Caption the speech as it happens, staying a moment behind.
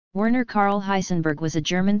Werner Karl Heisenberg was a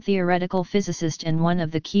German theoretical physicist and one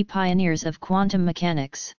of the key pioneers of quantum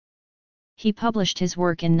mechanics. He published his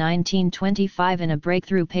work in 1925 in a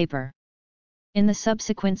breakthrough paper. In the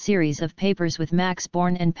subsequent series of papers with Max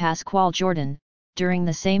Born and Pascual Jordan, during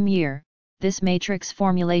the same year, this matrix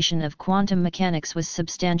formulation of quantum mechanics was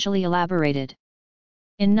substantially elaborated.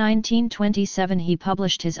 In 1927 he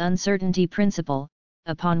published his uncertainty principle,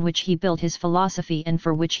 upon which he built his philosophy and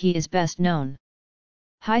for which he is best known.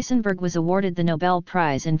 Heisenberg was awarded the Nobel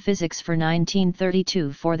Prize in Physics for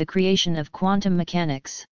 1932 for the creation of quantum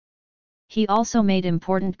mechanics. He also made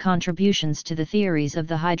important contributions to the theories of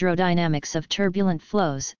the hydrodynamics of turbulent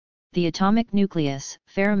flows, the atomic nucleus,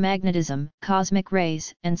 ferromagnetism, cosmic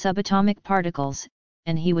rays, and subatomic particles,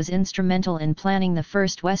 and he was instrumental in planning the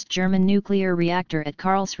first West German nuclear reactor at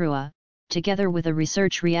Karlsruhe, together with a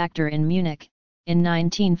research reactor in Munich, in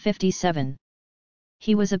 1957.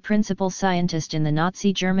 He was a principal scientist in the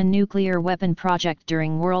Nazi German nuclear weapon project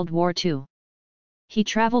during World War II. He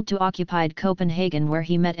traveled to occupied Copenhagen where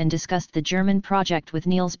he met and discussed the German project with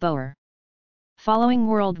Niels Bohr. Following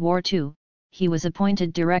World War II, he was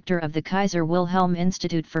appointed director of the Kaiser Wilhelm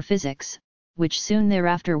Institute for Physics, which soon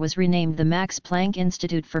thereafter was renamed the Max Planck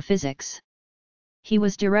Institute for Physics. He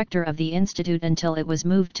was director of the institute until it was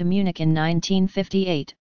moved to Munich in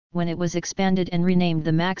 1958, when it was expanded and renamed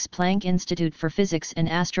the Max Planck Institute for Physics and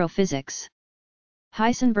Astrophysics.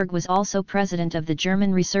 Heisenberg was also president of the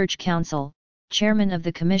German Research Council, chairman of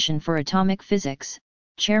the Commission for Atomic Physics,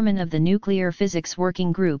 chairman of the Nuclear Physics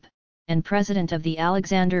Working Group, and president of the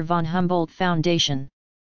Alexander von Humboldt Foundation.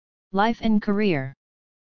 Life and career.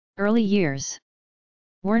 Early years.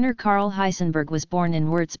 Werner Karl Heisenberg was born in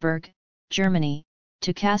Würzburg, Germany,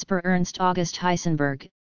 to Caspar Ernst August Heisenberg,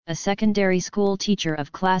 a secondary school teacher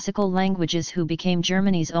of classical languages who became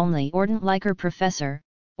Germany's only Ordentlicher Professor,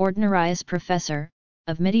 Ordinarius Professor,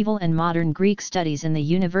 of medieval and modern Greek studies in the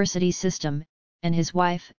university system, and his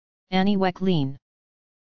wife, Annie Wecklin.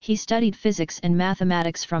 He studied physics and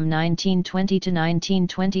mathematics from 1920 to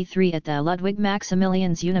 1923 at the Ludwig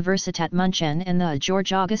Maximilians Universität München and the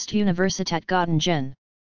Georg August Universität Göttingen.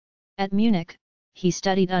 At Munich, he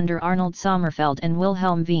studied under Arnold Sommerfeld and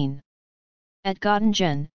Wilhelm Wien. At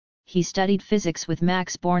Göttingen, he studied physics with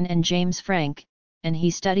Max Born and James Franck, and he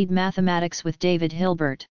studied mathematics with David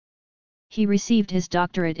Hilbert. He received his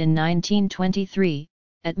doctorate in 1923,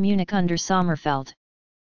 at Munich under Sommerfeld.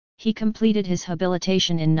 He completed his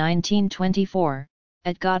habilitation in 1924,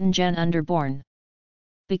 at Göttingen under Born.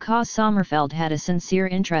 Because Sommerfeld had a sincere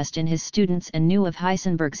interest in his students and knew of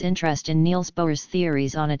Heisenberg's interest in Niels Bohr's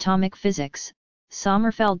theories on atomic physics,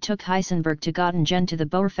 Sommerfeld took Heisenberg to Göttingen to the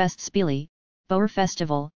Bohrfestspiele, Bohr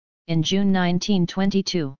Festival, in June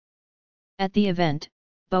 1922. At the event,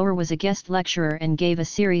 Bohr was a guest lecturer and gave a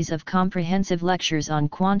series of comprehensive lectures on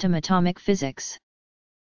quantum atomic physics.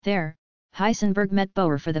 There, Heisenberg met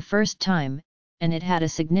Bohr for the first time, and it had a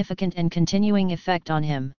significant and continuing effect on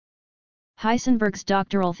him. Heisenberg's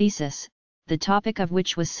doctoral thesis, the topic of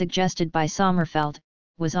which was suggested by Sommerfeld,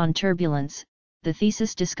 was on turbulence. The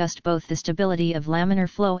thesis discussed both the stability of laminar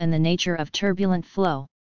flow and the nature of turbulent flow.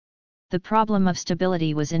 The problem of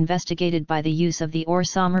stability was investigated by the use of the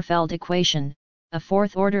Orr-Sommerfeld equation, a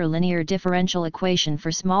fourth-order linear differential equation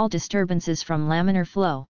for small disturbances from laminar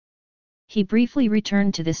flow. He briefly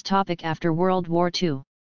returned to this topic after World War II.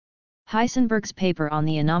 Heisenberg's paper on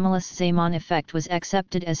the anomalous Zeeman effect was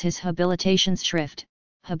accepted as his habilitationsschrift,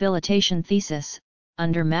 habilitation thesis,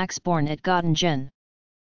 under Max Born at Göttingen.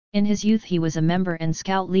 In his youth he was a member and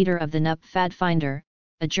scout leader of the NUP Pfadfinder,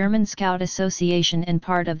 a German scout association and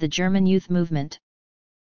part of the German youth movement.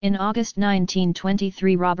 In August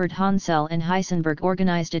 1923 Robert Hansel and Heisenberg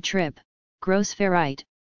organized a trip, Grossfreiheit,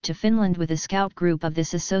 to Finland with a scout group of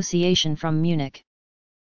this association from Munich.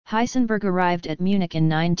 Heisenberg arrived at Munich in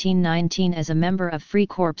 1919 as a member of Free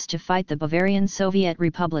Corps to fight the Bavarian Soviet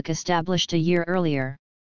Republic established a year earlier.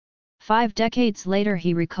 5 decades later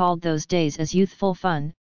he recalled those days as youthful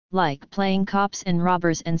fun, like playing cops and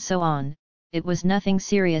robbers and so on. It was nothing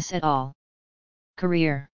serious at all.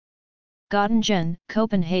 Career. Göttingen,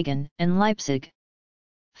 Copenhagen, and Leipzig.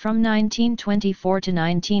 From 1924 to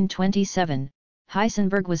 1927,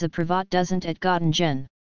 Heisenberg was a Privatdozent at Göttingen.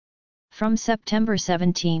 From September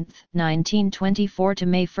 17, 1924 to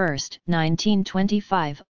May 1,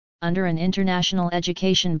 1925, under an International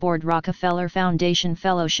Education Board Rockefeller Foundation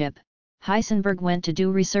Fellowship, Heisenberg went to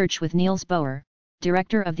do research with Niels Bohr,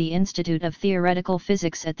 director of the Institute of Theoretical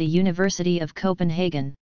Physics at the University of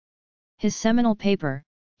Copenhagen. His seminal paper,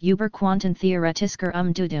 Über Quantentheoretiske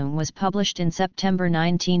Umdeutung, was published in September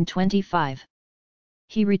 1925.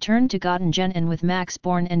 He returned to Göttingen and with Max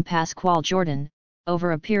Born and Pascual Jordan,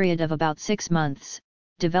 over a period of about 6 months,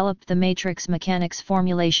 developed the matrix mechanics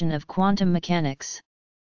formulation of quantum mechanics.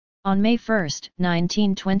 On May 1,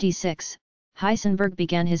 1926, Heisenberg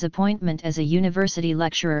began his appointment as a university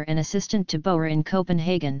lecturer and assistant to Bohr in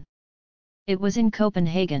Copenhagen. It was in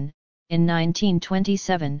Copenhagen, in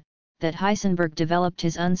 1927, that Heisenberg developed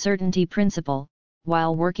his uncertainty principle,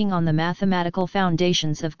 while working on the mathematical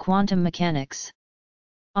foundations of quantum mechanics.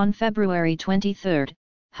 On February 23,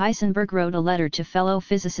 Heisenberg wrote a letter to fellow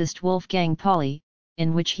physicist Wolfgang Pauli,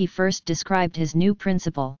 in which he first described his new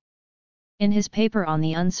principle. In his paper on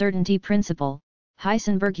the uncertainty principle,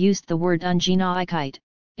 Heisenberg used the word Ungenauigkeit,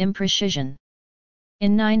 imprecision.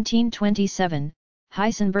 In 1927,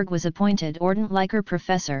 Heisenberg was appointed Ordentlicher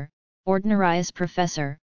Professor, Ordinarius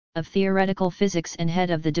Professor, of Theoretical Physics and head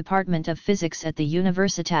of the Department of Physics at the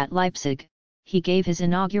Universität Leipzig. He gave his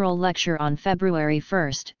inaugural lecture on February 1,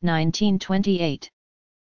 1928.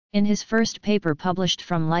 In his first paper published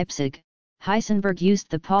from Leipzig, Heisenberg used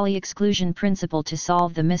the Pauli exclusion principle to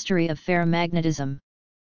solve the mystery of ferromagnetism.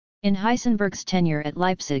 In Heisenberg's tenure at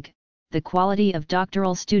Leipzig, the quality of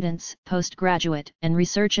doctoral students, postgraduate, and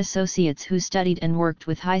research associates who studied and worked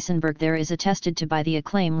with Heisenberg there is attested to by the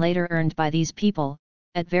acclaim later earned by these people,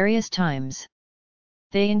 at various times.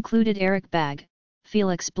 They included Erich Bagge,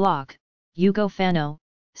 Felix Bloch, Hugo Fano,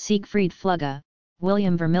 Siegfried Flügge,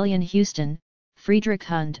 William Vermillion Houston, Friedrich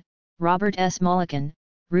Hund, Robert S. Mulliken,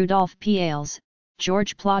 Rudolf P. Ailes,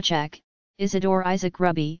 George Plachak, Isidor Isaac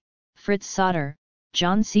Ruby, Fritz Sauter,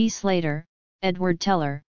 John C. Slater, Edward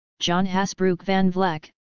Teller, John Hasbrouck van Vleck,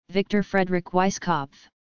 Victor Friedrich Weisskopf,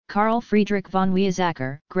 Carl Friedrich von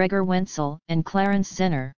Weizsäcker, Gregor Wenzel, and Clarence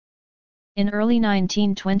Zener. In early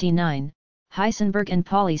 1929, Heisenberg and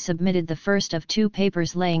Pauli submitted the first of 2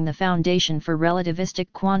 papers laying the foundation for relativistic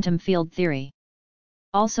quantum field theory.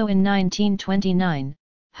 Also in 1929,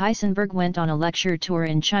 Heisenberg went on a lecture tour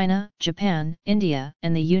in China, Japan, India,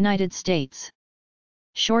 and the United States.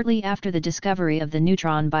 Shortly after the discovery of the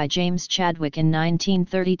neutron by James Chadwick in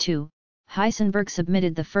 1932, Heisenberg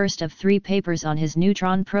submitted the first of 3 papers on his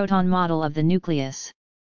neutron-proton model of the nucleus.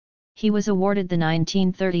 He was awarded the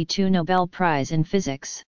 1932 Nobel Prize in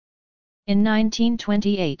Physics. In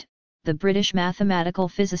 1928, the British mathematical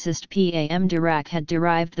physicist P.A.M. Dirac had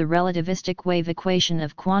derived the relativistic wave equation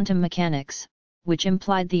of quantum mechanics, which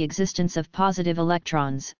implied the existence of positive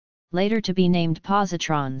electrons, later to be named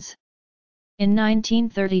positrons. In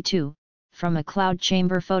 1932, from a cloud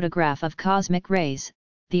chamber photograph of cosmic rays,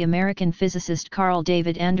 the American physicist Carl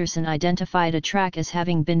David Anderson identified a track as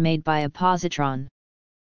having been made by a positron.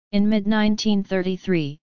 In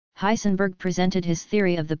mid-1933, Heisenberg presented his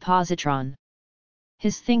theory of the positron.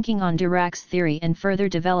 His thinking on Dirac's theory and further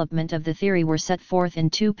development of the theory were set forth in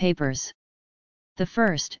 2 papers. The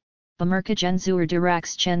first, Bemerkungen zur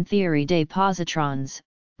Dirac'schen Theorie des Positrons,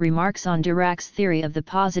 Remarks on Dirac's Theory of the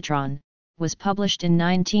Positron, was published in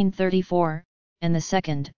 1934, and the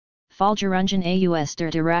second, Folgerungen aus der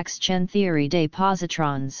Dirac'schen Theorie des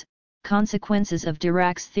Positrons, Consequences of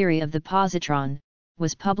Dirac's Theory of the Positron,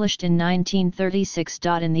 was published in 1936.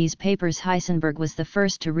 In these papers Heisenberg was the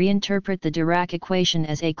first to reinterpret the Dirac equation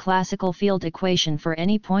as a classical field equation for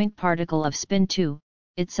any point particle of spin 2,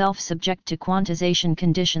 itself subject to quantization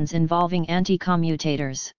conditions involving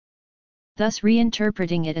anti-commutators. Thus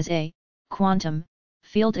reinterpreting it as a quantum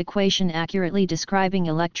field equation accurately describing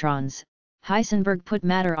electrons, Heisenberg put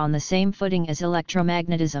matter on the same footing as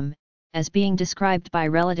electromagnetism, as being described by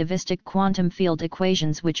relativistic quantum field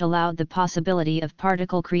equations which allowed the possibility of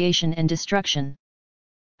particle creation and destruction.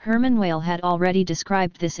 Hermann Weyl had already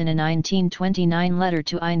described this in a 1929 letter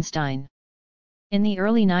to Einstein. In the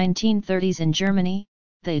early 1930s in Germany,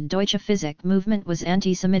 the Deutsche Physik movement was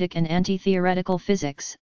anti-Semitic and anti-theoretical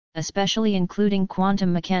physics, especially including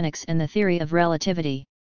quantum mechanics and the theory of relativity.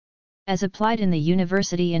 As applied in the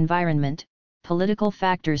university environment, political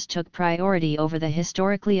factors took priority over the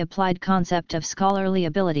historically applied concept of scholarly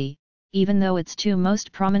ability, even though its 2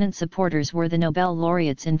 most prominent supporters were the Nobel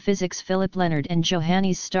laureates in physics Philipp Lenard and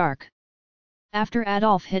Johannes Stark. After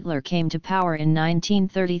Adolf Hitler came to power in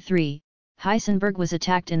 1933, Heisenberg was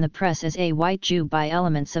attacked in the press as a white Jew by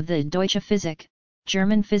elements of the Deutsche Physik,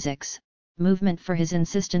 German physics, movement for his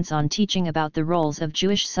insistence on teaching about the roles of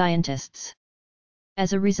Jewish scientists.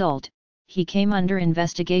 As a result, he came under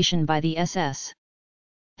investigation by the SS.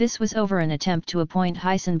 This was over an attempt to appoint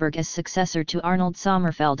Heisenberg as successor to Arnold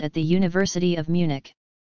Sommerfeld at the University of Munich.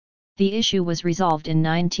 The issue was resolved in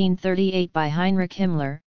 1938 by Heinrich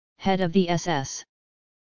Himmler, head of the SS.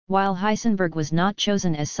 While Heisenberg was not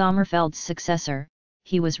chosen as Sommerfeld's successor,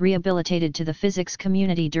 he was rehabilitated to the physics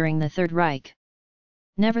community during the Third Reich.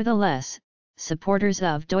 Nevertheless, supporters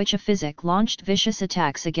of Deutsche Physik launched vicious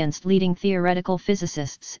attacks against leading theoretical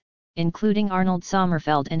physicists, including Arnold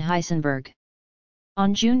Sommerfeld and Heisenberg.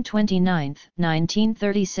 On June 29,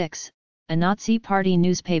 1936, a Nazi Party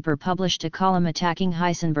newspaper published a column attacking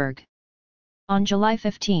Heisenberg. On July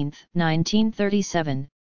 15, 1937,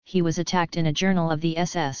 he was attacked in a journal of the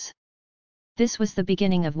SS. This was the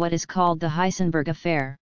beginning of what is called the Heisenberg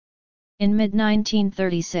affair. In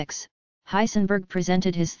mid-1936, Heisenberg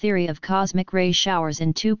presented his theory of cosmic ray showers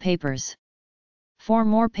in 2 papers. 4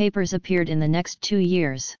 more papers appeared in the next 2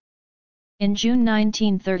 years. In June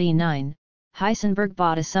 1939, Heisenberg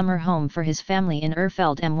bought a summer home for his family in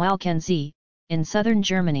Erfeld am Walchensee, in southern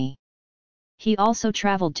Germany. He also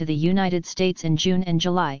traveled to the United States in June and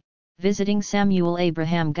July, visiting Samuel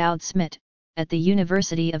Abraham Goudsmit, at the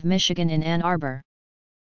University of Michigan in Ann Arbor.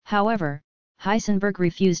 However, Heisenberg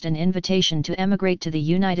refused an invitation to emigrate to the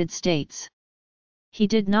United States. He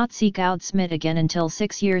did not see Goudsmit again until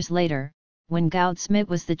 6 years later, when Goudsmit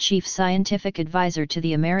was the chief scientific advisor to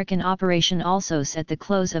the American Operation Alsos at the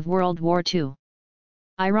close of World War II.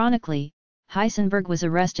 Ironically, Heisenberg was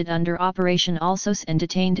arrested under Operation Alsos and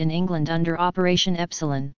detained in England under Operation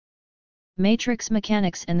Epsilon. Matrix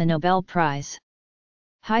mechanics and the Nobel Prize.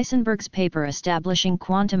 Heisenberg's paper establishing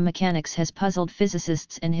quantum mechanics has puzzled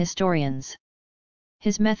physicists and historians.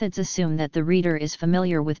 His methods assume that the reader is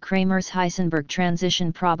familiar with Kramer's Heisenberg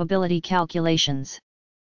transition probability calculations.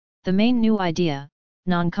 The main new idea,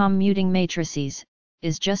 non-commuting matrices,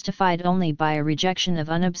 is justified only by a rejection of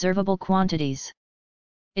unobservable quantities.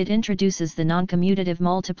 It introduces the non-commutative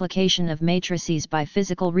multiplication of matrices by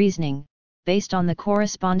physical reasoning, based on the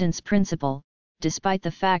correspondence principle, despite the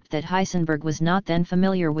fact that Heisenberg was not then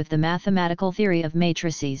familiar with the mathematical theory of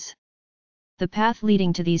matrices. The path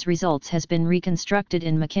leading to these results has been reconstructed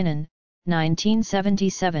in Mackinnon,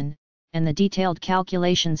 1977, and the detailed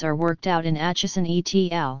calculations are worked out in Atchison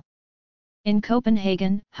et al. In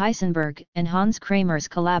Copenhagen, Heisenberg and Hans Kramers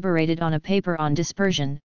collaborated on a paper on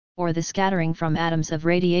dispersion, or the scattering from atoms of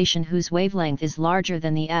radiation whose wavelength is larger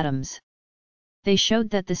than the atoms. They showed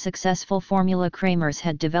that the successful formula Kramers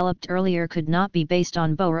had developed earlier could not be based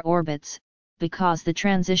on Bohr orbits, because the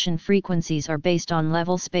transition frequencies are based on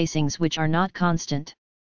level spacings which are not constant.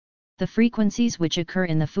 The frequencies which occur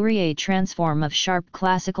in the Fourier transform of sharp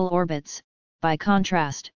classical orbits, by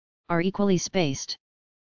contrast, are equally spaced.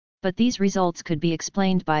 But these results could be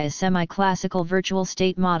explained by a semi-classical virtual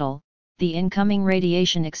state model. The incoming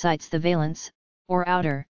radiation excites the valence, or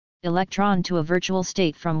outer, electron to a virtual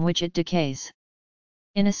state from which it decays.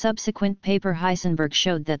 In a subsequent paper, Heisenberg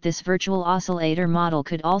showed that this virtual oscillator model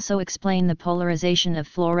could also explain the polarization of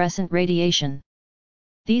fluorescent radiation.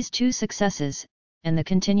 These 2 successes, and the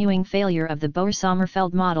continuing failure of the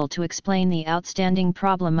Bohr-Sommerfeld model to explain the outstanding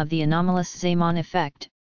problem of the anomalous Zeeman effect,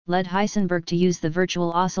 led Heisenberg to use the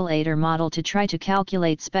virtual oscillator model to try to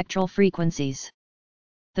calculate spectral frequencies.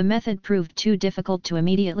 The method proved too difficult to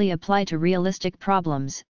immediately apply to realistic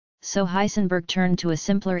problems, so Heisenberg turned to a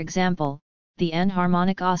simpler example, the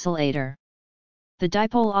n-harmonic oscillator. The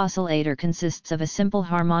dipole oscillator consists of a simple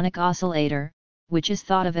harmonic oscillator, which is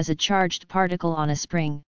thought of as a charged particle on a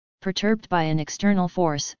spring, perturbed by an external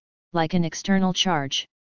force, like an external charge.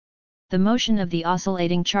 The motion of the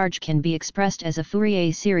oscillating charge can be expressed as a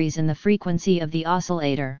Fourier series in the frequency of the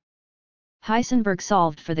oscillator. Heisenberg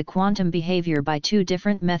solved for the quantum behavior by 2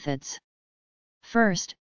 different methods.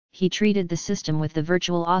 First, he treated the system with the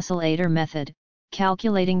virtual oscillator method,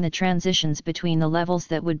 calculating the transitions between the levels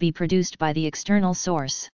that would be produced by the external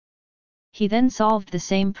source. He then solved the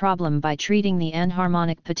same problem by treating the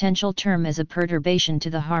n-harmonic potential term as a perturbation to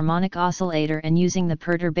the harmonic oscillator and using the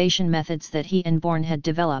perturbation methods that he and Born had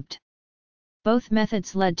developed. Both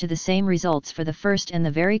methods led to the same results for the first and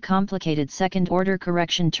the very complicated second-order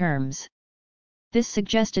correction terms. This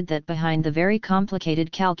suggested that behind the very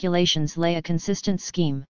complicated calculations lay a consistent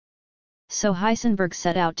scheme. So Heisenberg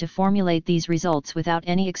set out to formulate these results without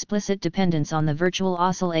any explicit dependence on the virtual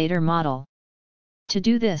oscillator model. To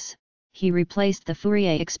do this, he replaced the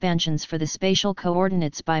Fourier expansions for the spatial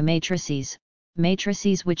coordinates by matrices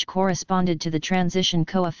which corresponded to the transition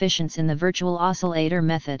coefficients in the virtual oscillator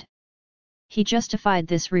method. He justified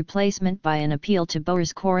this replacement by an appeal to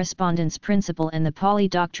Bohr's correspondence principle and the Pauli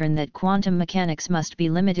doctrine that quantum mechanics must be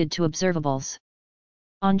limited to observables.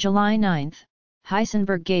 On July 9,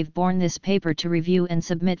 Heisenberg gave Born this paper to review and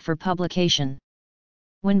submit for publication.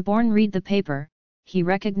 When Born read the paper, he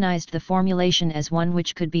recognized the formulation as one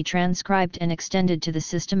which could be transcribed and extended to the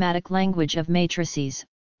systematic language of matrices,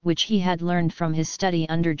 which he had learned from his study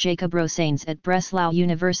under Jacob Rosanes at Breslau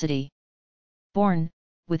University. Born,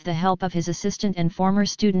 with the help of his assistant and former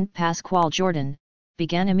student Pascual Jordan,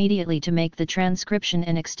 began immediately to make the transcription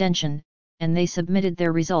and extension, and they submitted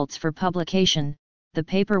their results for publication. The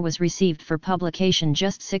paper was received for publication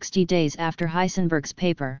just 60 days after Heisenberg's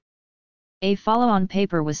paper. A follow-on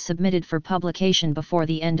paper was submitted for publication before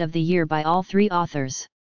the end of the year by all three authors.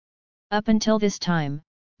 Up until this time,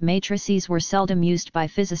 matrices were seldom used by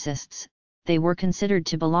physicists, they were considered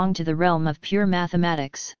to belong to the realm of pure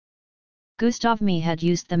mathematics. Gustav Mie had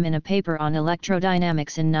used them in a paper on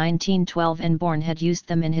electrodynamics in 1912 and Born had used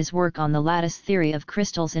them in his work on the lattice theory of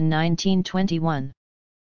crystals in 1921.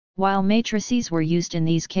 While matrices were used in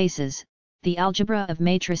these cases, the algebra of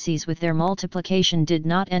matrices with their multiplication did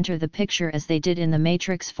not enter the picture as they did in the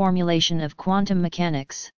matrix formulation of quantum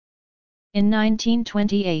mechanics. In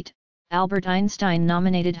 1928, Albert Einstein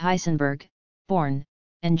nominated Heisenberg, Born,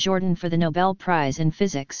 and Jordan for the Nobel Prize in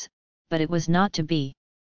Physics, but it was not to be.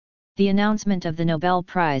 The announcement of the Nobel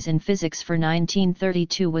Prize in Physics for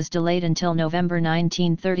 1932 was delayed until November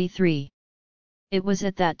 1933. It was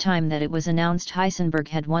at that time that it was announced Heisenberg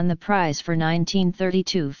had won the prize for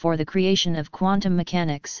 1932 for the creation of quantum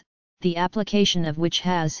mechanics, the application of which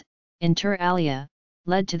has, inter alia,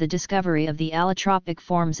 led to the discovery of the allotropic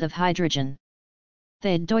forms of hydrogen.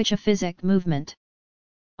 The Deutsche Physik movement.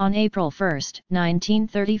 On April 1,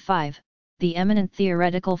 1935, the eminent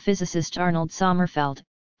theoretical physicist Arnold Sommerfeld,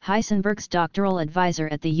 Heisenberg's doctoral advisor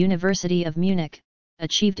at the University of Munich,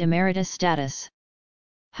 achieved emeritus status.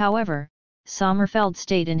 However, Sommerfeld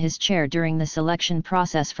stayed in his chair during the selection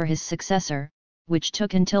process for his successor, which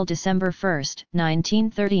took until December 1,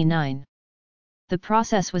 1939. The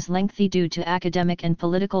process was lengthy due to academic and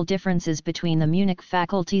political differences between the Munich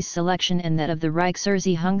faculty's selection and that of the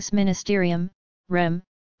Reichserziehungsministerium, REM,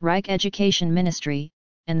 Reich Education Ministry,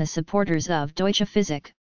 and the supporters of Deutsche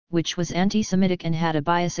Physik, which was anti-Semitic and had a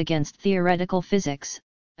bias against theoretical physics,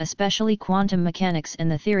 especially quantum mechanics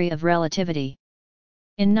and the theory of relativity.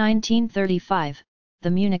 In 1935,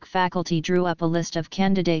 the Munich faculty drew up a list of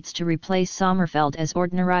candidates to replace Sommerfeld as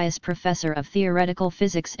Ordinarius Professor of Theoretical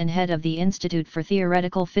Physics and head of the Institute for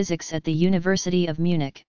Theoretical Physics at the University of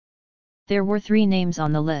Munich. There were three names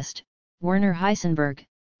on the list: Werner Heisenberg,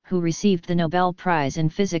 who received the Nobel Prize in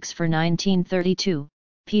Physics for 1932,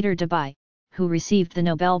 Peter Debye, who received the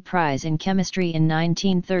Nobel Prize in Chemistry in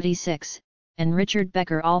 1936, and Richard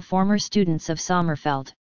Becker, all former students of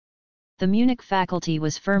Sommerfeld. The Munich faculty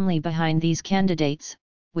was firmly behind these candidates,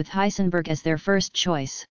 with Heisenberg as their first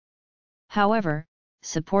choice. However,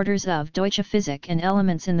 supporters of Deutsche Physik and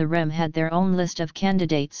elements in the REM had their own list of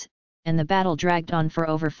candidates, and the battle dragged on for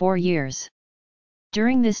over 4 years.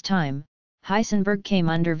 During this time, Heisenberg came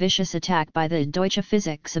under vicious attack by the Deutsche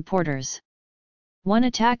Physik supporters. One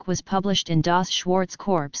attack was published in Das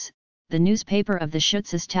Schwarzkorps, the newspaper of the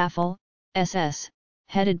Schutzstaffel, SS,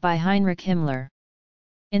 headed by Heinrich Himmler.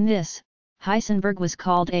 In this, Heisenberg was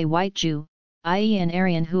called a white Jew, i.e. an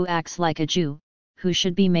Aryan who acts like a Jew, who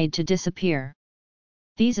should be made to disappear.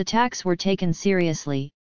 These attacks were taken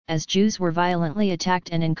seriously, as Jews were violently attacked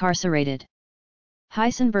and incarcerated.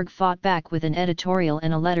 Heisenberg fought back with an editorial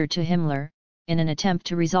and a letter to Himmler, in an attempt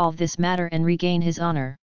to resolve this matter and regain his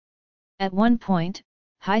honor. At one point,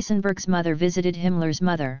 Heisenberg's mother visited Himmler's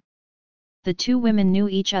mother. The two women knew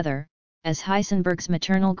each other, as Heisenberg's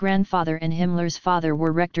maternal grandfather and Himmler's father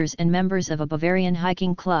were rectors and members of a Bavarian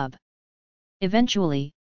hiking club.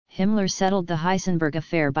 Eventually, Himmler settled the Heisenberg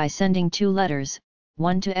affair by sending 2 letters,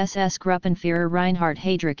 one to SS Gruppenführer Reinhard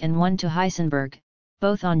Heydrich and one to Heisenberg,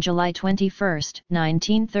 both on July 21,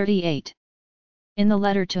 1938. In the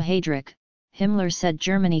letter to Heydrich, Himmler said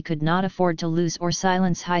Germany could not afford to lose or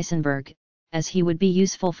silence Heisenberg, as he would be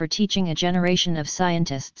useful for teaching a generation of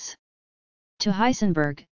scientists. To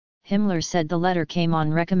Heisenberg, Himmler said the letter came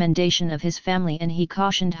on recommendation of his family and he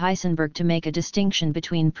cautioned Heisenberg to make a distinction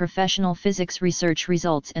between professional physics research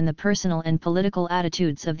results and the personal and political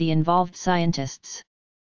attitudes of the involved scientists.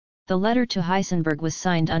 The letter to Heisenberg was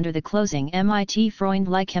signed under the closing MIT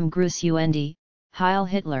Freundlichem Gruß und Heil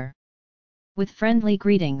Hitler. With friendly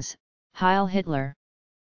greetings, Heil Hitler.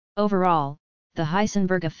 Overall, the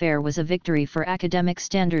Heisenberg affair was a victory for academic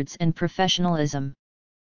standards and professionalism.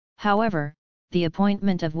 However, the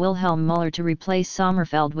appointment of Wilhelm Müller to replace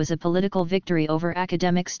Sommerfeld was a political victory over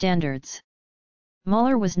academic standards.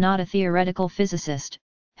 Müller was not a theoretical physicist,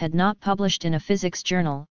 had not published in a physics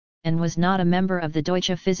journal, and was not a member of the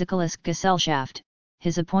Deutsche Physikalische Gesellschaft.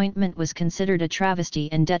 His appointment was considered a travesty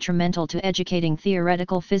and detrimental to educating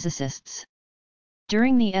theoretical physicists.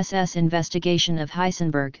 During the SS investigation of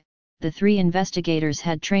Heisenberg, the 3 investigators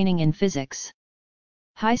had training in physics.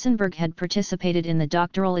 Heisenberg had participated in the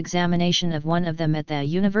doctoral examination of one of them at the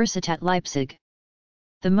Universität Leipzig.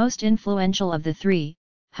 The most influential of the 3,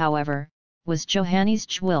 however, was Johannes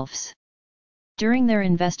Zwilfs. During their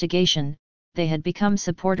investigation, they had become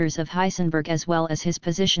supporters of Heisenberg as well as his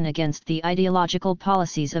position against the ideological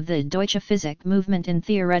policies of the Deutsche Physik movement in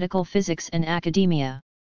theoretical physics and academia.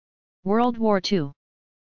 World War II.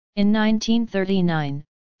 In 1939,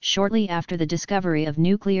 shortly after the discovery of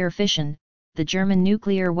nuclear fission, the German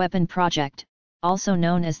nuclear weapon project, also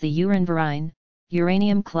known as the Uranverein,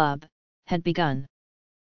 Uranium Club, had begun.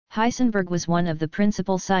 Heisenberg was one of the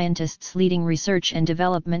principal scientists leading research and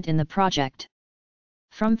development in the project.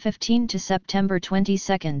 From 15 to September 22,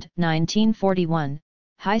 1941,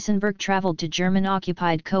 Heisenberg traveled to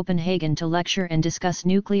German-occupied Copenhagen to lecture and discuss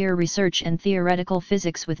nuclear research and theoretical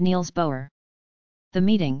physics with Niels Bohr. The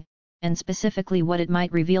meeting, and specifically what it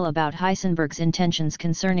might reveal about Heisenberg's intentions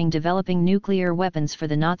concerning developing nuclear weapons for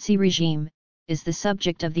the Nazi regime, is the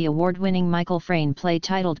subject of the award-winning Michael Frayn play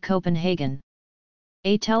titled Copenhagen.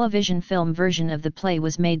 A television film version of the play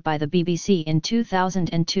was made by the BBC in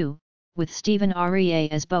 2002, with Stephen Rea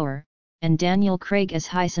as Bohr, and Daniel Craig as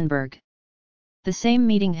Heisenberg. The same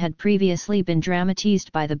meeting had previously been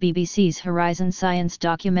dramatized by the BBC's Horizon Science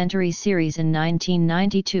documentary series in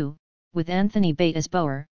 1992, with Anthony Bate as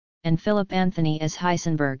Bohr, and Philip Anthony as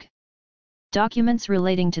Heisenberg. Documents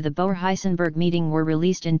relating to the Bohr-Heisenberg meeting were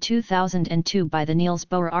released in 2002 by the Niels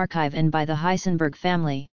Bohr Archive and by the Heisenberg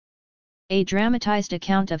family. A dramatized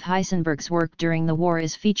account of Heisenberg's work during the war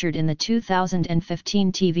is featured in the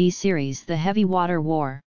 2015 TV series The Heavy Water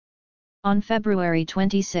War. On February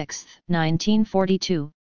 26,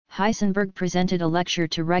 1942, Heisenberg presented a lecture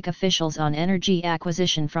to Reich officials on energy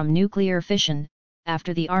acquisition from nuclear fission,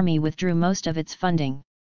 after the army withdrew most of its funding.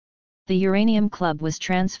 The Uranium Club was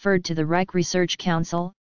transferred to the Reich Research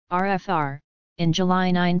Council, RFR, in July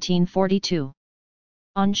 1942.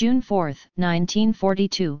 On June 4,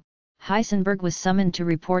 1942, Heisenberg was summoned to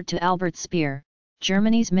report to Albert Speer,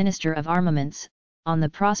 Germany's Minister of Armaments, on the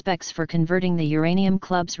prospects for converting the Uranium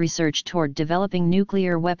Club's research toward developing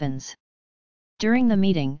nuclear weapons. During the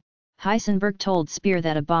meeting, Heisenberg told Speer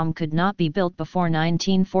that a bomb could not be built before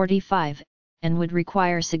 1945, and would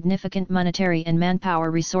require significant monetary and manpower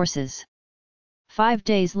resources. 5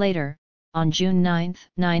 days later, on June 9,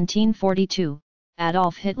 1942,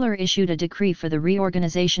 Adolf Hitler issued a decree for the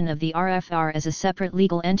reorganization of the RFR as a separate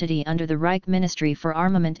legal entity under the Reich Ministry for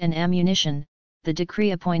Armament and Ammunition. The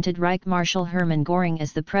decree appointed Reich Marshal Hermann Göring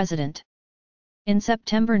as the president. In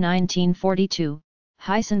September 1942,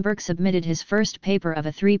 Heisenberg submitted his first paper of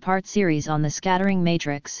a three-part series on the scattering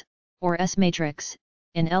matrix, or S-matrix,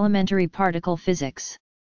 in elementary particle physics.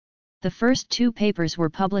 The first two papers were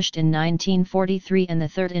published in 1943 and the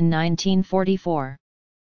third in 1944.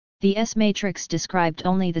 The S-matrix described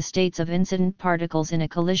only the states of incident particles in a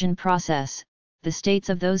collision process, the states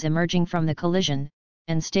of those emerging from the collision,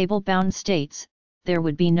 and stable bound states. There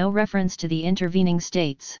would be no reference to the intervening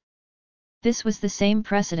states. This was the same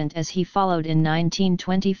precedent as he followed in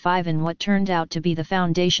 1925 in what turned out to be the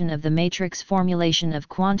foundation of the matrix formulation of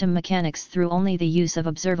quantum mechanics through only the use of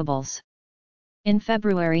observables. In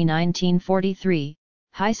February 1943,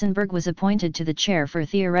 Heisenberg was appointed to the chair for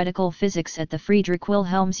theoretical physics at the Friedrich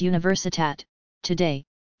Wilhelms Universität, today,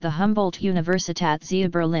 the Humboldt Universität zu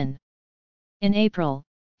Berlin. In April,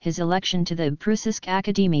 his election to the Preußische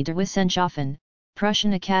Akademie der Wissenschaften,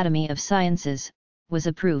 Prussian Academy of Sciences, was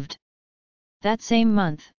approved. That same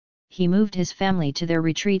month, he moved his family to their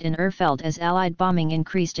retreat in Erfeld as Allied bombing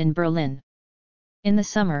increased in Berlin. In the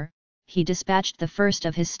summer, he dispatched the first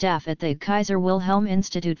of his staff at the Kaiser Wilhelm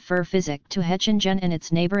Institut für Physik to Göttingen and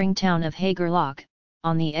its neighboring town of Hagerloch,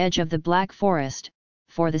 on the edge of the Black Forest,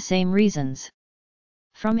 for the same reasons.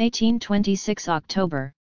 From 1826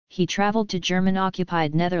 October, he traveled to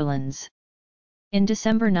German-occupied Netherlands. In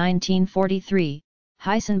December 1943,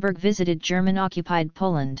 Heisenberg visited German-occupied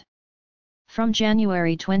Poland. From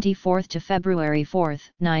January 24 to February 4,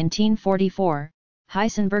 1944,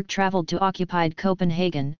 Heisenberg traveled to occupied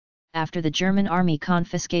Copenhagen, after the German army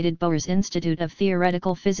confiscated Bohr's Institute of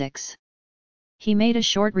Theoretical Physics. He made a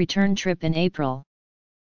short return trip in April.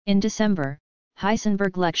 In December,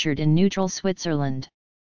 Heisenberg lectured in neutral Switzerland.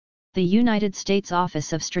 The United States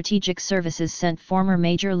Office of Strategic Services sent former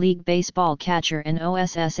Major League Baseball catcher and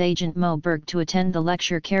OSS agent Moe Berg to attend the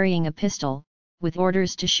lecture carrying a pistol, with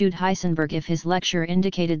orders to shoot Heisenberg if his lecture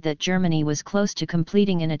indicated that Germany was close to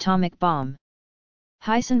completing an atomic bomb.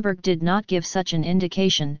 Heisenberg did not give such an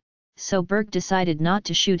indication, so Berg decided not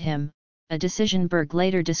to shoot him, a decision Berg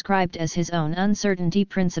later described as his own uncertainty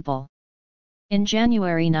principle. In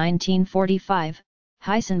January 1945,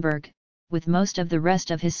 Heisenberg, with most of the rest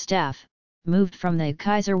of his staff, moved from the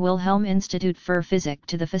Kaiser Wilhelm Institut für Physik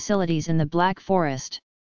to the facilities in the Black Forest.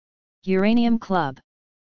 Uranium Club.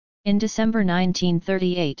 In December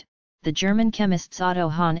 1938, the German chemists Otto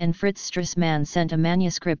Hahn and Fritz Strassmann sent a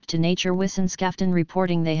manuscript to Nature Wissenschaften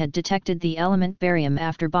reporting they had detected the element barium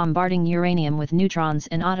after bombarding uranium with neutrons,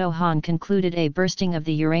 and Otto Hahn concluded a bursting of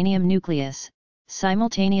the uranium nucleus.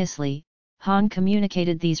 Simultaneously, Hahn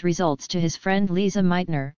communicated these results to his friend Lisa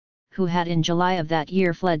Meitner, who had in July of that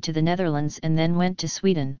year fled to the Netherlands and then went to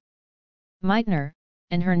Sweden. Meitner,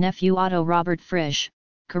 and her nephew Otto Robert Frisch,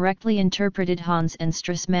 correctly interpreted Hahn's and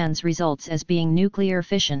Strassmann's results as being nuclear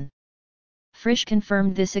fission. Frisch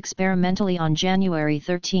confirmed this experimentally on January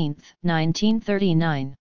 13,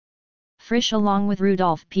 1939. Frisch, along with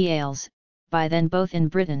Rudolf Peales, by then both in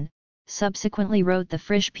Britain, subsequently wrote the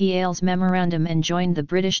Frisch-Peales Memorandum and joined the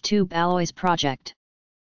British Tube Alloys Project.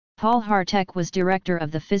 Paul Hartek was director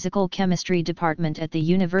of the Physical Chemistry Department at the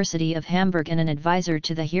University of Hamburg and an advisor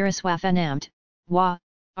to the Heereswaffenamt, WA,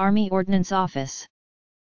 Army Ordnance Office.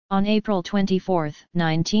 On April 24,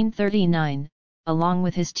 1939, along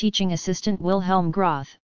with his teaching assistant Wilhelm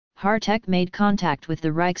Groth, Hartek made contact with the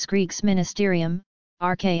Reichskriegsministerium,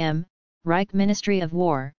 RKM, Reich Ministry of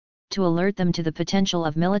War, to alert them to the potential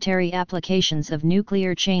of military applications of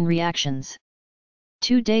nuclear chain reactions.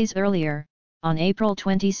 2 days earlier, on April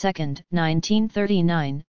 22,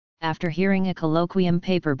 1939, after hearing a colloquium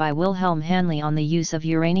paper by Wilhelm Hanley on the use of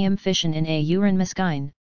uranium fission in a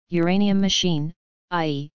Uranmaschine, uranium machine,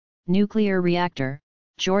 i.e., nuclear reactor,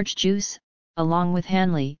 George Juice, along with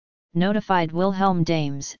Hanley, notified Wilhelm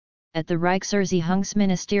Dames, at the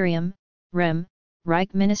Reichserziehungsministerium, REM,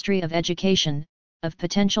 Reich Ministry of Education, of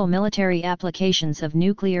potential military applications of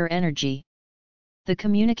nuclear energy. The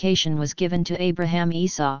communication was given to Abraham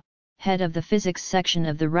Esau, head of the physics section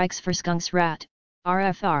of the Reichsforschungsrat,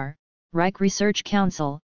 RFR, Reich Research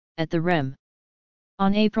Council, at the REM.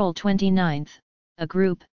 On April 29, a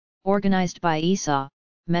group, organized by Esau,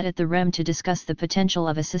 met at the REM to discuss the potential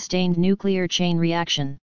of a sustained nuclear chain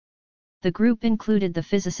reaction. The group included the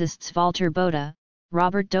physicists Walter Bode,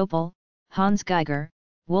 Robert Doppel, Hans Geiger,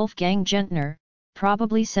 Wolfgang Gentner,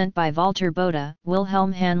 probably sent by Walter Bode,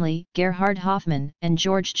 Wilhelm Hanley, Gerhard Hoffmann, and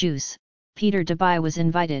George Juice. Peter Debye was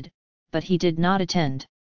invited, but he did not attend.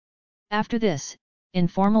 After this,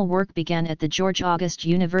 informal work began at the George August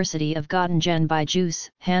University of Göttingen by Juice,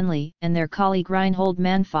 Hanley, and their colleague Reinhold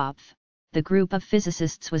Manfopf. The group of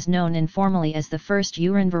physicists was known informally as the First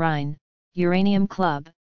Uranverein, Uranium Club,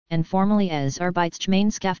 and formally as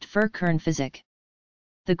Arbeitsgemeinschaft für Kernphysik.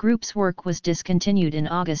 The group's work was discontinued in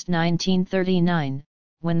August 1939,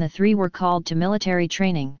 when the three were called to military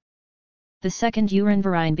training. The Second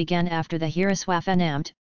Uranverein began after the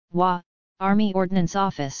Heereswaffenamt, WA, Army Ordnance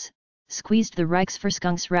Office, squeezed the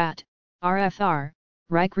Reichsforschungsrat, RFR,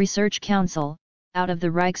 Reich Research Council, out of the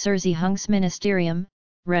Reichserziehungsministerium,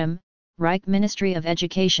 REM, Reich Ministry of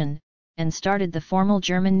Education, and started the formal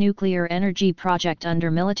German nuclear energy project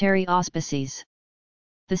under military auspices.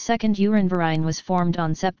 The Second Uranverein was formed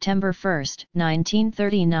on September 1,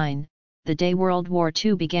 1939, the day World War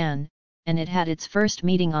II began, and it had its first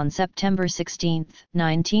meeting on September 16,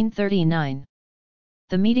 1939.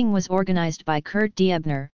 The meeting was organized by Kurt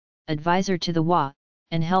Diebner, advisor to the WA,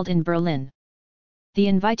 and held in Berlin. The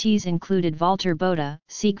invitees included Walter Bode,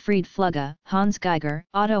 Siegfried Flügge, Hans Geiger,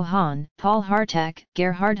 Otto Hahn, Paul Hartek,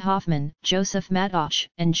 Gerhard Hoffmann, Joseph Matausch,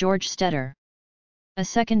 and George Stetter. A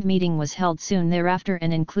second meeting was held soon thereafter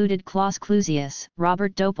and included Klaus Clusius,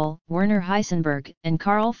 Robert Doppel, Werner Heisenberg, and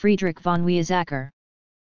Carl Friedrich von Weizsäcker.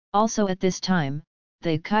 Also at this time,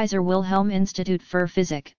 the Kaiser Wilhelm Institute für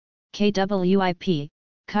Physik, KWIP,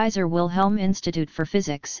 Kaiser Wilhelm Institute for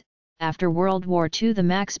Physics, after World War II the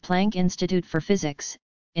Max Planck Institute for Physics,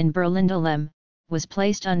 in Berlin-Dahlem, was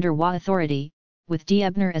placed under WA authority, with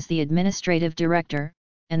Diebner as the administrative director,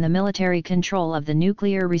 and the military control of the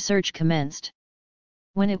nuclear research commenced.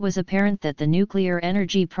 When it was apparent that the nuclear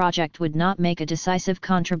energy project would not make a decisive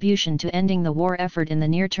contribution to ending the war effort in the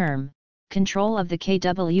near term, control of the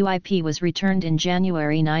KWIP was returned in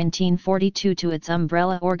January 1942 to its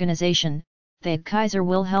umbrella organization, the Kaiser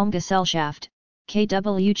Wilhelm Gesellschaft,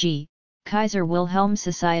 KWG, Kaiser Wilhelm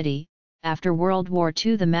Society. After World War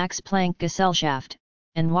II the Max Planck Gesellschaft,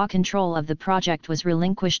 and WA control of the project was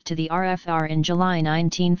relinquished to the RFR in July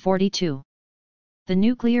 1942. The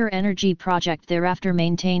nuclear energy project thereafter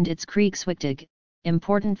maintained its Kriegswichtig,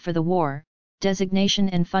 important for the war, designation,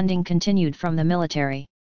 and funding continued from the military.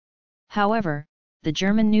 However, the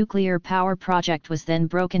German nuclear power project was then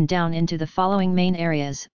broken down into the following main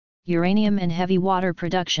areas: uranium and heavy water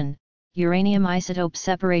production, uranium isotope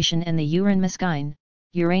separation, and the Uranmaschine,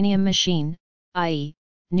 uranium machine, i.e.,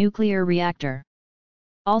 nuclear reactor.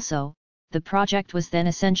 Also, the project was then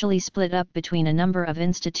essentially split up between a number of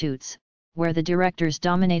institutes, where the directors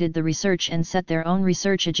dominated the research and set their own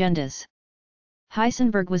research agendas.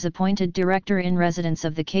 Heisenberg was appointed director-in-residence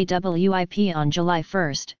of the KWIP on July 1,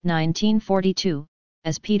 1942,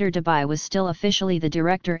 as Peter Debye was still officially the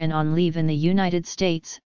director and on leave in the United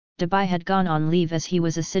States. Debye had gone on leave as he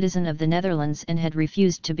was a citizen of the Netherlands and had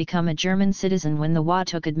refused to become a German citizen when the WA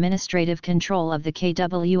took administrative control of the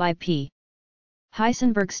KWIP.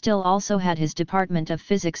 Heisenberg still also had his Department of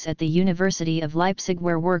Physics at the University of Leipzig,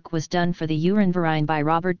 where work was done for the Uhrenverein by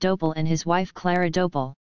Robert Doppel and his wife Clara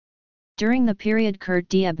Doppel. During the period Kurt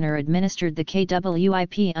Diebner administered the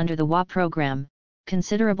KWIP under the WA program,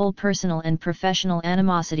 considerable personal and professional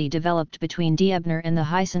animosity developed between Diebner and the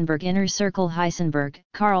Heisenberg inner circle Heisenberg,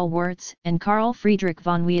 Karl Wirtz, and Carl Friedrich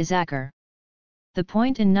von Weizsäcker. The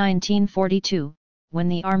point in 1942, when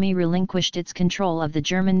the Army relinquished its control of the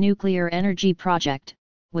German nuclear energy project,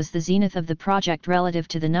 was the zenith of the project relative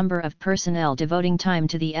to the number of personnel devoting time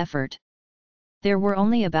to the effort. There were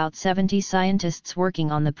only about 70 scientists working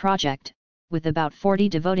on the project, with about 40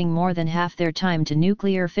 devoting more than half their time to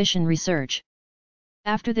nuclear fission research.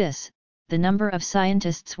 After this, the number of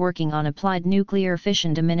scientists working on applied nuclear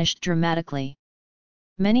fission diminished dramatically.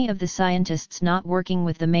 Many of the scientists not working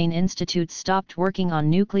with the main institutes stopped working on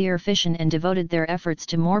nuclear fission and devoted their efforts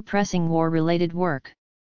to more pressing war-related work.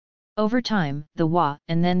 Over time, the WA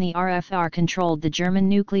and then the RFR controlled the German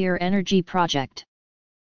nuclear energy project.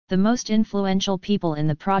 The most influential people in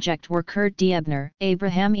the project were Kurt Diebner,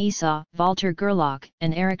 Abraham Esau, Walter Gerlach,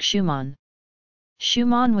 and Erich Schumann.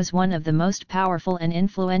 Schumann was one of the most powerful and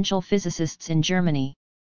influential physicists in Germany.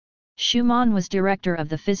 Schumann was director of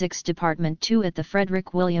the physics department too at the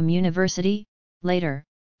Friedrich Wilhelm University, later,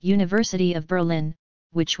 University of Berlin,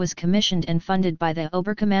 which was commissioned and funded by the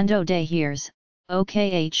Oberkommando des Heeres,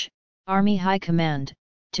 OKH, Army High Command,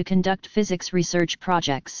 to conduct physics research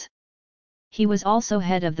projects. He was also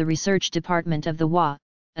head of the research department of the WA,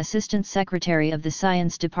 assistant secretary of the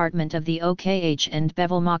science department of the OKH and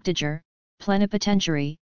Bevelmachtiger,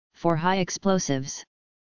 plenipotentiary, for high explosives.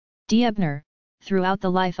 Diebner, throughout the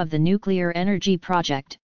life of the nuclear energy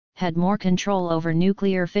project, had more control over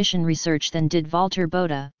nuclear fission research than did Walter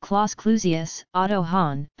Bode, Klaus Clusius, Otto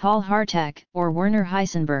Hahn, Paul Hartag, or Werner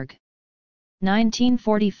Heisenberg.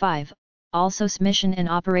 1945, Alsos mission and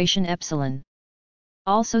Operation Epsilon.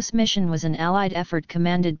 Alsos mission was an Allied effort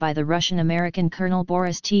commanded by the Russian-American Colonel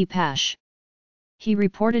Boris T. Pash. He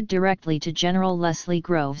reported directly to General Leslie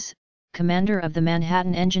Groves, commander of the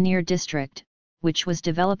Manhattan Engineer District, which was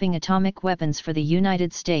developing atomic weapons for the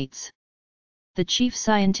United States. The chief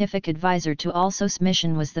scientific advisor to Alsos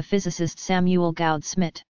mission was the physicist Samuel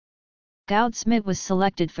Goudsmit. Goudsmit was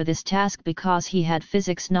selected for this task because he had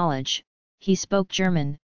physics knowledge, he spoke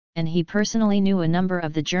German, and he personally knew a number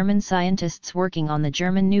of the German scientists working on the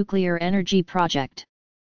German nuclear energy project.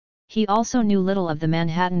 He also knew little of the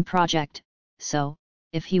Manhattan Project, so,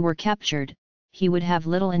 if he were captured, he would have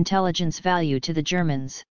little intelligence value to the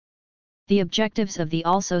Germans. The objectives of the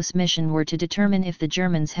Alsos mission were to determine if the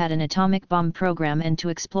Germans had an atomic bomb program and to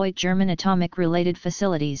exploit German atomic-related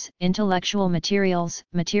facilities, intellectual materials,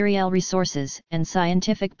 material resources, and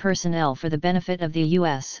scientific personnel for the benefit of the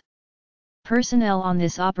U.S. Personnel on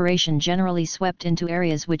this operation generally swept into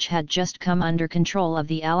areas which had just come under control of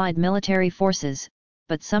the Allied military forces,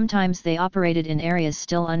 but sometimes they operated in areas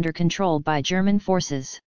still under control by German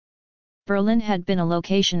forces. Berlin had been a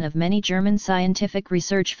location of many German scientific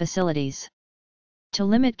research facilities. To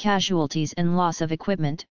limit casualties and loss of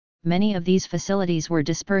equipment, many of these facilities were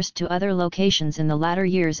dispersed to other locations in the latter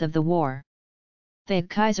years of the war. The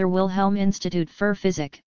Kaiser Wilhelm Institute für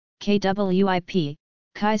Physik, KWIP,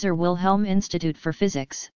 Kaiser Wilhelm Institute for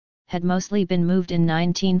Physics, had mostly been moved in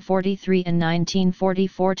 1943 and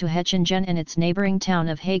 1944 to Göttingen and its neighboring town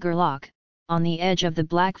of Hagerloch, on the edge of the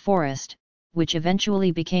Black Forest, which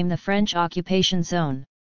eventually became the French occupation zone.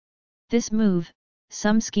 This move,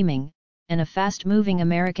 some scheming, and a fast-moving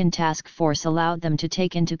American task force allowed them to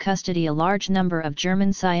take into custody a large number of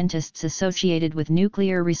German scientists associated with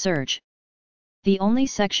nuclear research. The only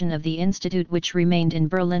section of the institute which remained in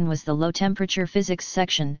Berlin was the low-temperature physics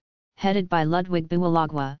section, headed by Ludwig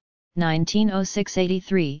Bualagwa,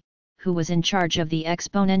 1906–83, who was in charge of the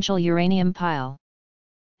exponential uranium pile.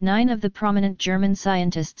 9 of the prominent German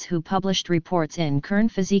scientists who published reports in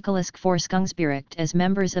Kernphysikalische Forschungsbericht as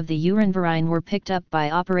members of the Uhrenverein were picked up by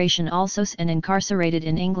Operation Alsos and incarcerated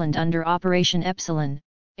in England under Operation Epsilon: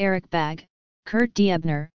 Erich Bagge, Kurt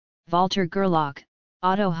Diebner, Walter Gerlach,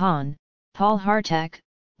 Otto Hahn, Paul Hartag,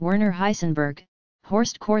 Werner Heisenberg,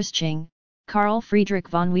 Horst Korsching, Carl Friedrich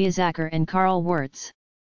von Weizsäcker and Karl Wirtz.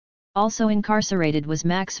 Also incarcerated was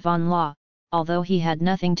Max von Laue, although he had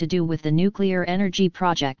nothing to do with the nuclear energy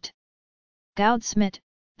project. Goudsmit,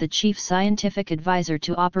 the chief scientific advisor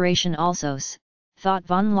to Operation Alsos, thought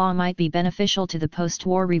von Laue might be beneficial to the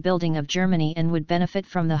post-war rebuilding of Germany and would benefit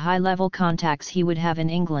from the high-level contacts he would have in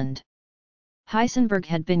England. Heisenberg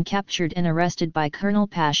had been captured and arrested by Colonel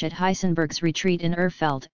Pasch at Heisenberg's retreat in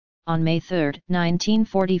Urfeld, on May 3,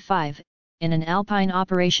 1945, in an Alpine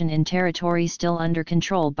operation in territory still under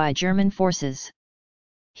control by German forces.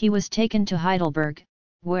 He was taken to Heidelberg,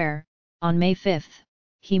 where, on May 5,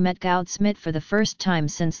 he met Goudsmit for the first time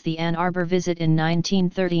since the Ann Arbor visit in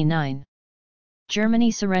 1939.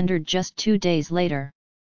 Germany surrendered just 2 days later.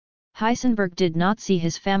 Heisenberg did not see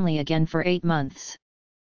his family again for 8 months.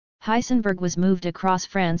 Heisenberg was moved across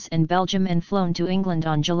France and Belgium and flown to England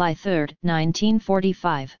on July 3,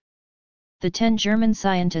 1945. The 10 German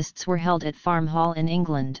scientists were held at Farm Hall in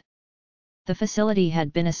England. The facility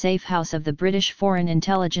had been a safe house of the British Foreign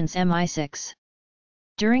Intelligence MI6.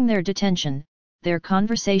 During their detention, their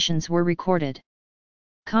conversations were recorded.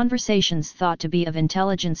 Conversations thought to be of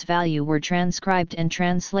intelligence value were transcribed and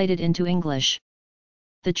translated into English.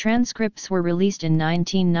 The transcripts were released in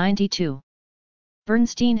 1992.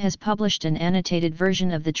 Bernstein has published an annotated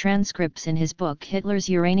version of the transcripts in his book Hitler's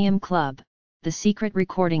Uranium Club, The Secret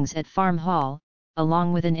Recordings at Farm Hall,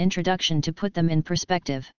 along with an introduction to put them in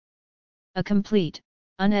perspective. A complete,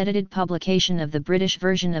 unedited publication of the British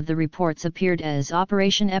version of the reports appeared as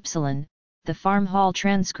Operation Epsilon, the Farm Hall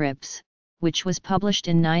Transcripts, which was published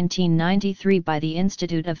in 1993 by the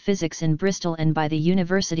Institute of Physics in Bristol and by the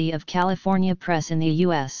University of California Press in the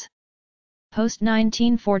U.S.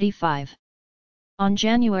 Post-1945. On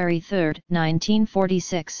January 3,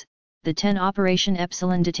 1946, the 10 Operation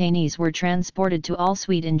Epsilon detainees were transported to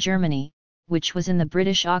Alswied in Germany, which was in the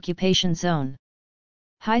British occupation zone.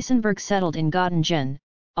 Heisenberg settled in Göttingen,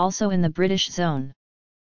 also in the British zone.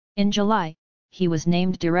 In July, he was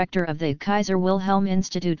named director of the Kaiser Wilhelm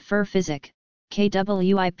Institute für Physik,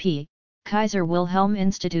 KWIP, Kaiser Wilhelm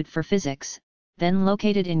Institute for Physics, then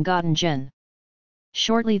located in Göttingen.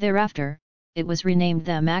 Shortly thereafter, it was renamed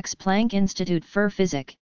the Max Planck Institute für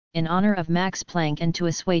Physik, in honor of Max Planck and to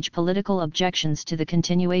assuage political objections to the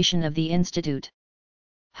continuation of the institute.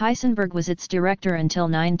 Heisenberg was its director until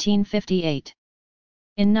 1958.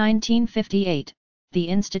 In 1958, the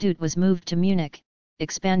institute was moved to Munich,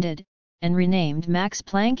 expanded, and renamed Max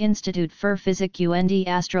Planck Institut für Physik und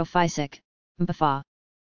Astrophysik, MPFA.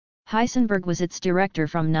 Heisenberg was its director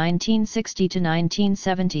from 1960 to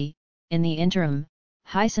 1970. In the interim,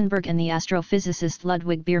 Heisenberg and the astrophysicist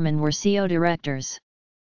Ludwig Biermann were CO directors.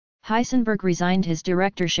 Heisenberg resigned his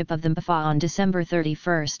directorship of the MPFA on December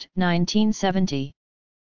 31, 1970.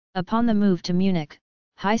 Upon the move to Munich,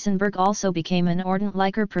 Heisenberg also became an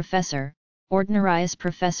Ordentlicher Professor, Ordinarius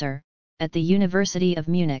Professor, at the University of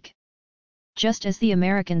Munich. Just as the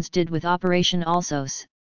Americans did with Operation Alsos,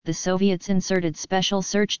 the Soviets inserted special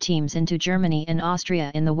search teams into Germany and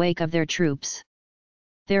Austria in the wake of their troops.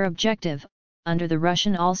 Their objective, under the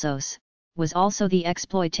Russian Alsos, was also the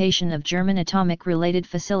exploitation of German atomic-related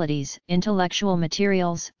facilities, intellectual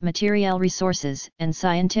materials, material resources, and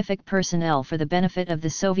scientific personnel for the benefit of the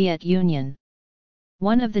Soviet Union.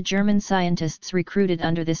 One of the German scientists recruited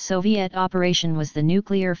under this Soviet operation was the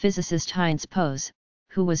nuclear physicist Heinz Pose,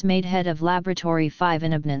 who was made head of Laboratory 5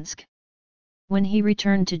 in Obninsk. When he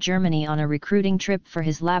returned to Germany on a recruiting trip for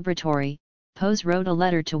his laboratory, Pose wrote a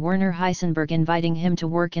letter to Werner Heisenberg inviting him to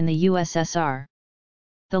work in the USSR.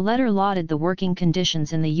 The letter lauded the working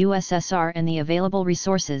conditions in the USSR and the available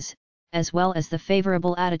resources, as well as the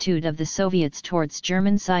favorable attitude of the Soviets towards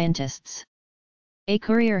German scientists. A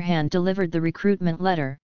courier hand-delivered the recruitment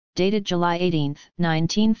letter, dated July 18,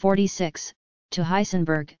 1946, to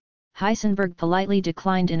Heisenberg. Heisenberg politely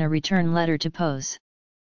declined in a return letter to Pose.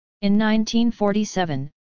 In 1947,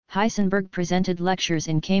 Heisenberg presented lectures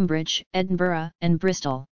in Cambridge, Edinburgh, and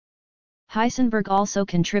Bristol. Heisenberg also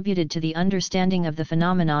contributed to the understanding of the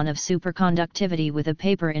phenomenon of superconductivity with a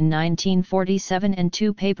paper in 1947 and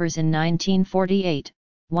 2 papers in 1948,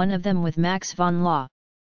 one of them with Max von Laue.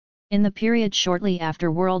 In the period shortly after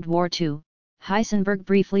World War II, Heisenberg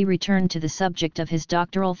briefly returned to the subject of his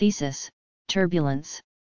doctoral thesis, turbulence.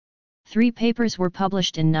 3 papers were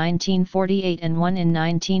published in 1948 and 1 in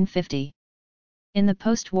 1950. In the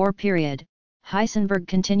post-war period, Heisenberg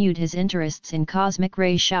continued his interests in cosmic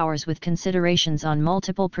ray showers with considerations on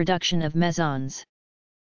multiple production of mesons.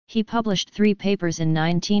 He published 3 papers in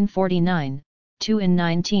 1949, 2 in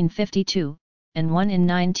 1952, and 1 in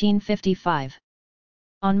 1955.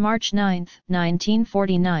 On March 9,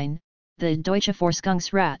 1949, the Deutsche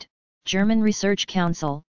Forschungsrat, German Research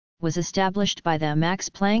Council, was established by the Max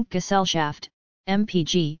Planck Gesellschaft,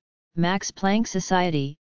 MPG, Max Planck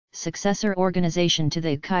Society, successor organization to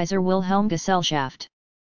the Kaiser Wilhelm Gesellschaft.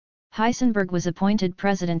 Heisenberg was appointed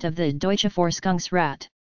president of the Deutsche Forschungsrat.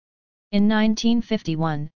 In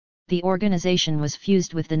 1951, the organization was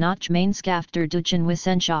fused with the Nachgemeinschaft der Deutschen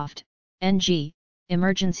Wissenschaft, NG,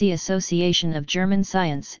 Emergency Association of German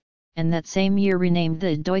Science, and that same year renamed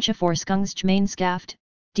the Deutsche Forschungsgemeinschaft,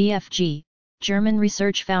 DFG, German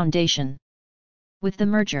Research Foundation. With the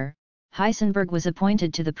merger, Heisenberg was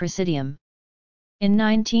appointed to the Presidium. In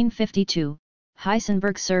 1952,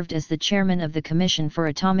 Heisenberg served as the chairman of the Commission for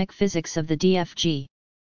Atomic Physics of the DFG.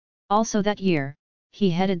 Also that year, he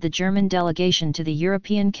headed the German delegation to the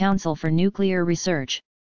European Council for Nuclear Research.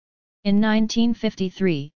 In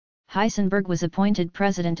 1953, Heisenberg was appointed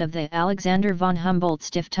president of the Alexander von Humboldt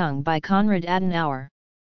Stiftung by Konrad Adenauer.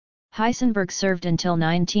 Heisenberg served until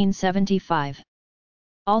 1975.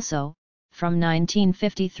 Also, from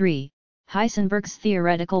 1953, Heisenberg's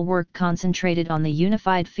theoretical work concentrated on the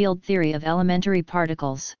unified field theory of elementary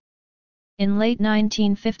particles. In late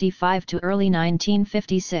 1955 to early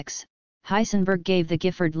 1956, Heisenberg gave the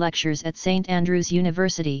Gifford Lectures at St Andrews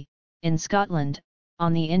University, in Scotland,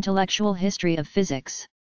 on the intellectual history of physics.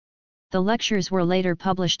 The lectures were later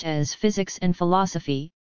published as Physics and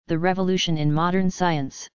Philosophy, The Revolution in Modern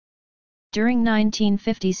Science. During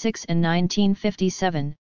 1956 and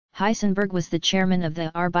 1957, Heisenberg was the chairman of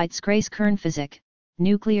the Arbeitskreis Kernphysik,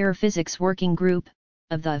 Nuclear Physics Working Group,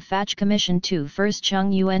 of the FACH Commission to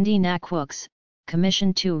Forschung und Nachwuchs,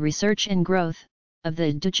 Commission to Research and Growth, of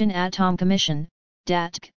the Deutschen Atomkommission,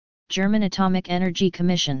 DATK, German Atomic Energy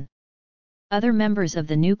Commission. Other members of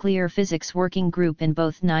the Nuclear Physics Working Group in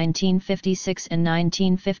both 1956 and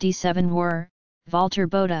 1957 were Walter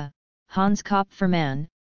Bode, Hans Kopfermann,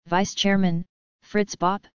 Vice Chairman, Fritz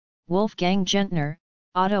Bopp, Wolfgang Gentner,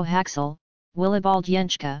 Otto Haxel, Willibald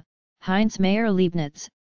Jenschke, Heinz Meyer-Leibniz,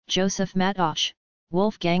 Joseph Matosch,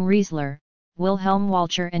 Wolfgang Riesler, Wilhelm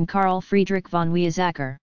Walcher and Carl Friedrich von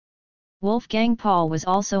Weizsäcker. Wolfgang Paul was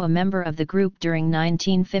also a member of the group during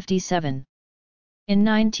 1957. In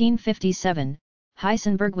 1957,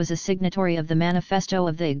 Heisenberg was a signatory of the Manifesto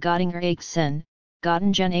of the Göttinger Achsen,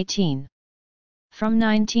 Göttingen 18. From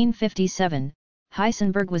 1957,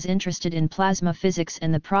 Heisenberg was interested in plasma physics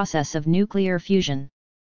and the process of nuclear fusion.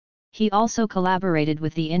 He also collaborated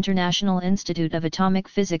with the International Institute of Atomic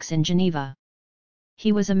Physics in Geneva.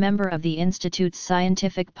 He was a member of the Institute's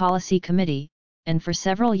Scientific Policy Committee, and for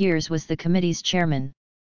several years was the committee's chairman.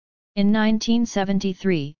 In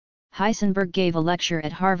 1973, Heisenberg gave a lecture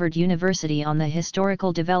at Harvard University on the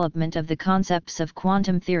historical development of the concepts of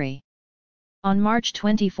quantum theory. On March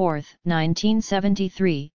 24,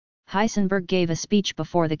 1973, Heisenberg gave a speech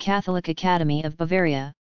before the Catholic Academy of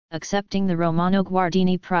Bavaria, accepting the Romano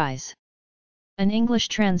Guardini Prize. An English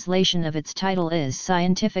translation of its title is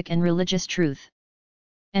Scientific and Religious Truth.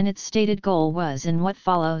 And its stated goal was: in what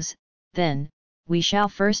follows, then, we shall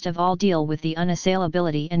first of all deal with the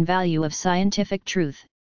unassailability and value of scientific truth,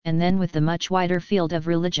 and then with the much wider field of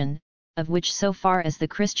religion, of which so far as the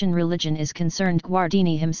Christian religion is concerned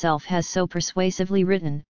Guardini himself has so persuasively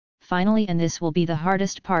written. Finally, and this will be the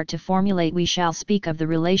hardest part to formulate, we shall speak of the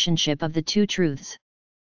relationship of the two truths.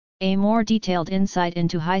 A more detailed insight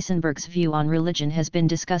into Heisenberg's view on religion has been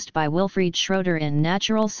discussed by Wilfried Schroeder in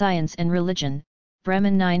Natural Science and Religion,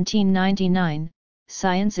 Bremen 1999,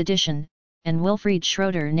 Science edition, and Wilfried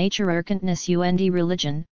Schroeder Naturerkenntnis und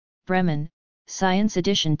Religion, Bremen, Science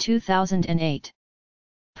edition 2008.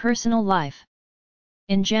 Personal life.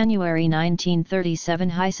 In January 1937,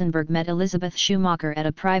 Heisenberg met Elisabeth Schumacher at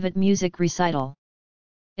a private music recital.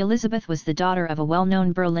 Elisabeth was the daughter of a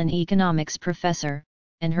well-known Berlin economics professor,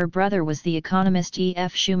 and her brother was the economist E.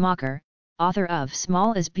 F. Schumacher, author of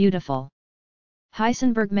Small is Beautiful.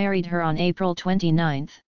 Heisenberg married her on April 29.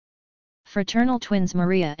 Fraternal twins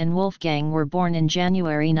Maria and Wolfgang were born in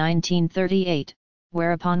January 1938,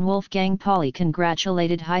 whereupon Wolfgang Pauli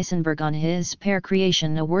congratulated Heisenberg on his pair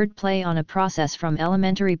creation, a wordplay on a process from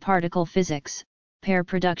elementary particle physics, pair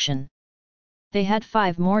production. They had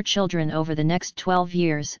 5 more children over the next 12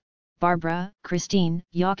 years, Barbara, Christine,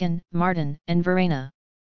 Jochen, Martin, and Verena.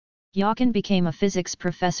 Jochen became a physics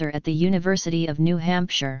professor at the University of New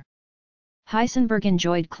Hampshire. Heisenberg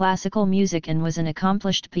enjoyed classical music and was an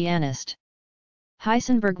accomplished pianist.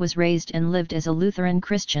 Heisenberg was raised and lived as a Lutheran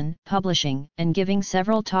Christian, publishing and giving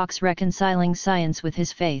several talks reconciling science with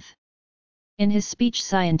his faith. In his speech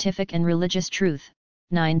Scientific and Religious Truth,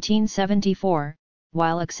 1974,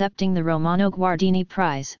 while accepting the Romano Guardini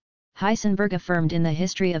Prize, Heisenberg affirmed, in the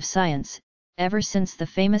history of science, ever since the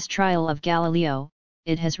famous trial of Galileo,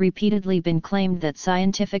 it has repeatedly been claimed that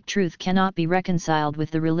scientific truth cannot be reconciled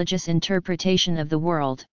with the religious interpretation of the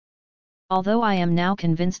world. Although I am now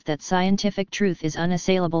convinced that scientific truth is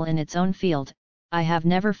unassailable in its own field, I have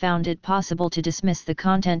never found it possible to dismiss the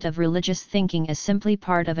content of religious thinking as simply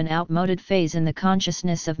part of an outmoded phase in the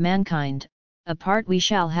consciousness of mankind, a part we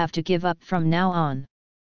shall have to give up from now on.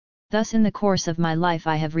 Thus in the course of my life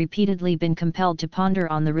I have repeatedly been compelled to ponder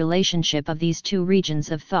on the relationship of these two regions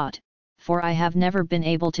of thought, for I have never been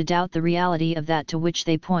able to doubt the reality of that to which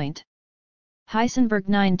they point. Heisenberg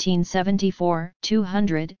 1974,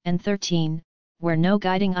 213, where no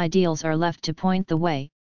guiding ideals are left to point the way,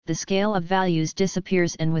 the scale of values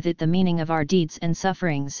disappears and with it the meaning of our deeds and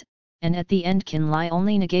sufferings, and at the end can lie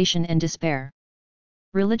only negation and despair.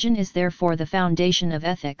 Religion is therefore the foundation of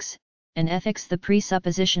ethics, and ethics the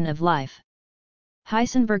presupposition of life.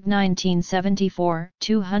 Heisenberg 1974,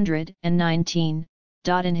 219,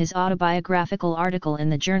 in his autobiographical article in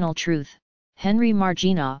the journal Truth, Henry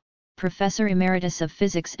Margina, Professor Emeritus of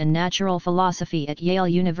Physics and Natural Philosophy at Yale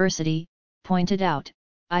University, pointed out,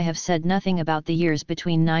 I have said nothing about the years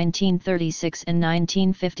between 1936 and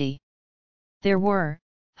 1950. There were,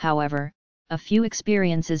 however, a few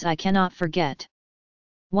experiences I cannot forget.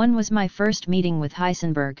 One was my first meeting with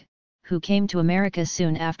Heisenberg, who came to America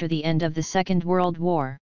soon after the end of the Second World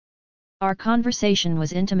War. Our conversation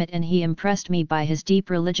was intimate and he impressed me by his deep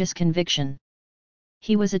religious conviction.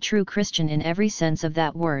 He was a true Christian in every sense of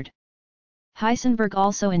that word. Heisenberg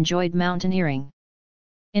also enjoyed mountaineering.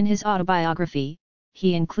 In his autobiography,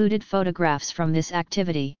 he included photographs from this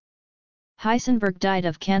activity. Heisenberg died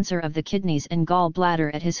of cancer of the kidneys and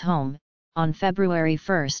gallbladder at his home, on February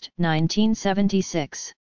 1,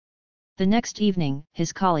 1976. The next evening,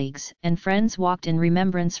 his colleagues and friends walked in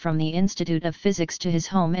remembrance from the Institute of Physics to his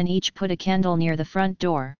home and each put a candle near the front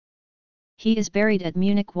door. He is buried at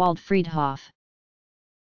Munich Waldfriedhof.